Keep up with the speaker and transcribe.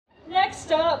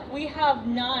Next up, we have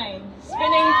 9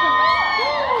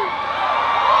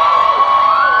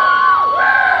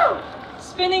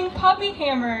 spinning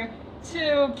Puppyhammer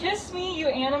to Kiss Me You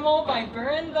Animal by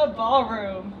Burn the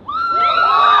Ballroom.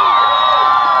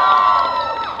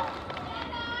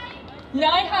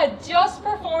 9 had just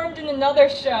performed in another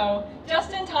show,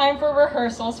 just in time for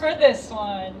rehearsals for this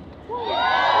one.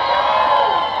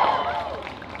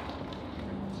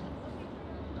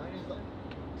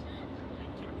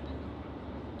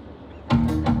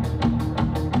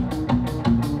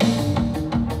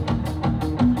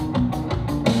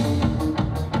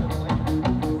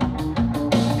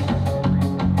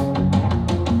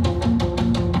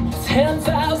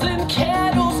 10,000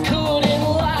 candles couldn't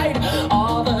light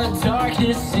all the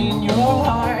darkness in your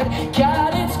heart.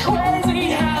 God, it's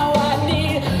crazy how I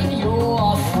need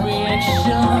your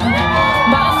friction.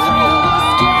 My thrill is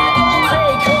scandal,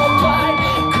 take a bite.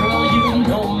 Girl, you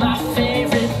know my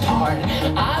favorite part.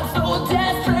 I'm so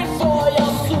desperate for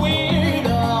your sweet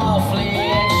affliction.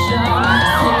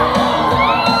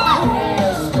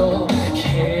 Crystal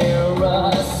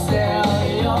carousel,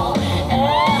 your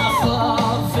effervescent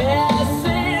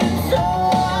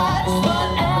touch. But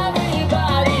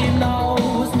everybody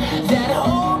knows that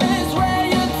home is where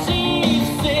your teeth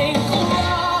sink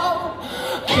low.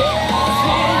 Can't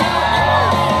see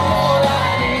all I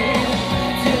need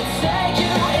to take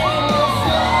you in the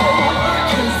flow.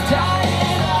 'Cause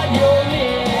dying on your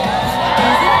lips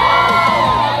is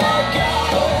all I got.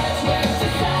 Let's wait to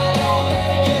Saito,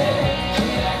 baby.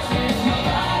 Connect with my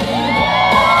body.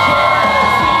 Can't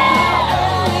see you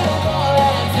early, but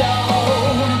I don't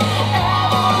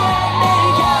ever let me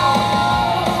go.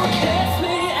 Kiss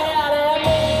me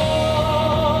animal.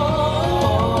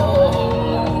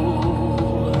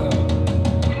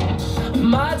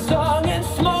 My tongue and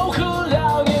smoke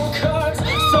along your curves.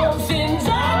 Something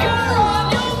darker on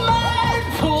your mind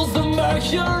pulls the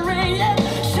mercury and